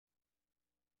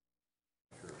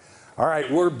All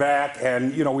right, we're back,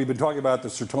 and you know we've been talking about the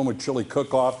Sertoma Chili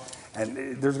Cook-Off,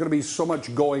 and there's going to be so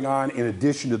much going on in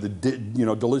addition to the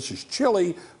delicious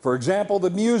chili. For example, the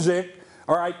music.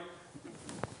 All right,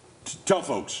 tell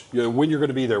folks when you're going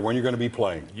to be there, when you're going to be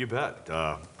playing. You bet.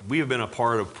 We have been a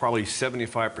part of probably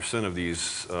 75% of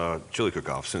these chili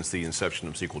cook-offs since the inception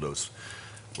of Sequel Dose.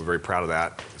 We're very proud of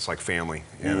that. It's like family,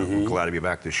 and we're glad to be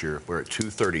back this year. We're at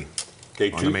 2:30. Okay,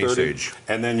 on the main stage.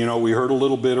 And then, you know, we heard a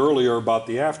little bit earlier about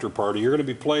the after party. You're going to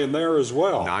be playing there as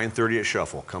well. 9:30 at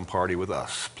Shuffle. Come party with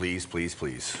us. Please, please,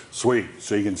 please. Sweet.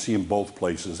 So you can see them both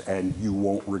places, and you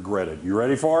won't regret it. You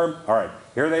ready for them? All right,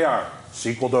 here they are.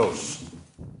 Sequel Dose.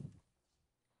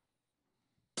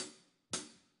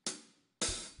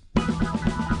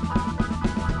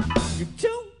 You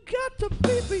don't got to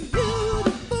be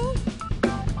beautiful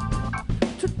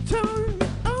to turn me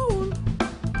on.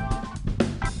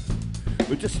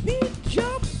 We just need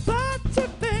your body,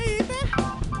 baby,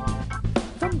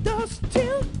 from dusk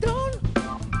till dawn.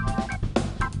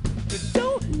 You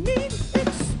don't need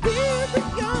experience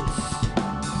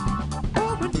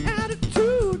or an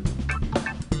attitude.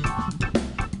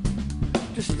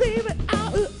 Just leave it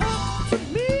out up to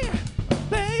me,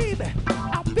 baby.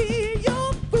 I'll be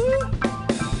your fool.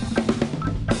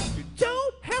 You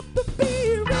don't have to be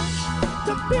rich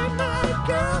to be my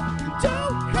girl. You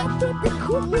don't have to be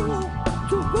cool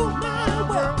to rule my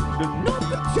world. There's no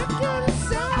particular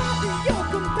side that you're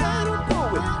compatible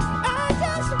with. I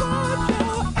just want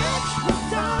your extra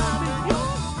time and your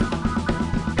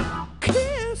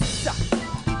kiss.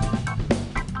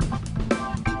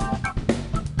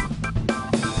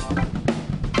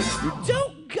 You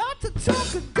don't got to talk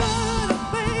a good,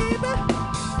 baby,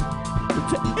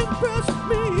 to impress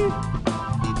me.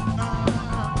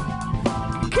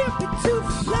 You can't be too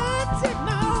flatty,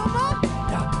 mama.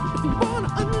 If you wanna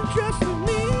undress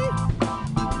me,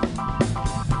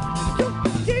 you don't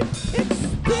need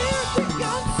experience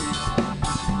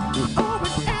or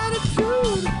an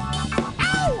attitude.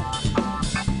 Ow!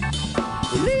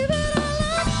 Leave it all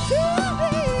up to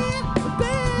me,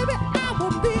 baby. I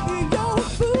will be your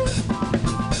fool.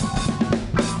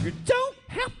 You don't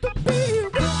have to be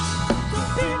rich to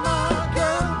be my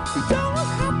girl. You don't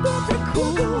have to be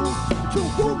cool to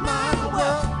rule my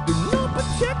world. There's no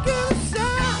particular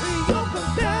side you're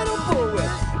compatible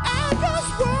with. I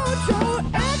just want your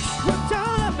extra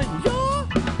time and your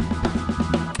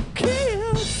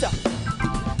kiss.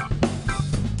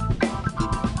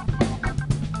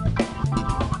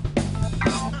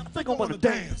 I think I wanna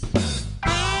dance.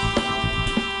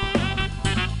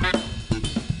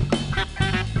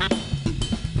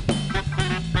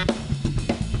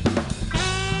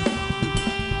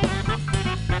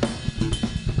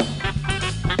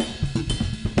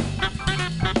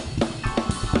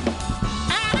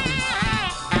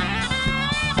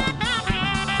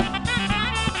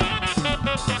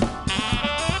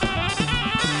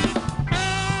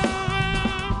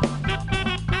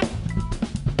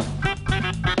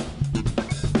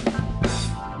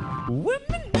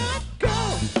 Women not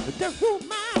girls, they rule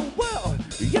my world.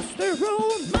 Yes, they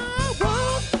rule my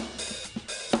world.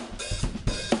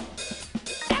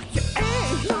 Act your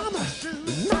age, mama,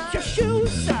 not your shoe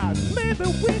size. Maybe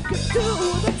we could do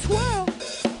the twirl.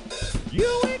 You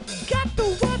ain't got the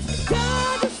what's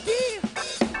gotta steal.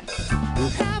 You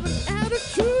have an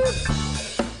attitude.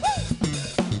 Woo!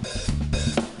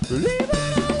 Leave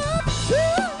it all up to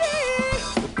me,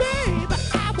 baby.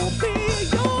 I will be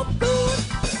your fool.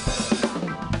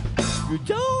 You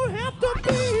don't have to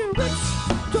be rich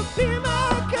to be my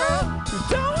girl. You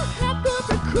don't have to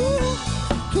be cool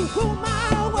to rule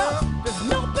my world. There's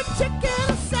no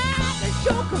particular side that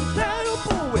you're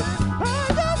compatible with. I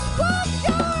just want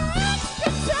your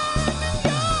extra time and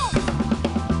your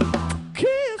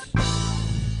kiss.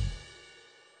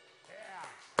 Yeah.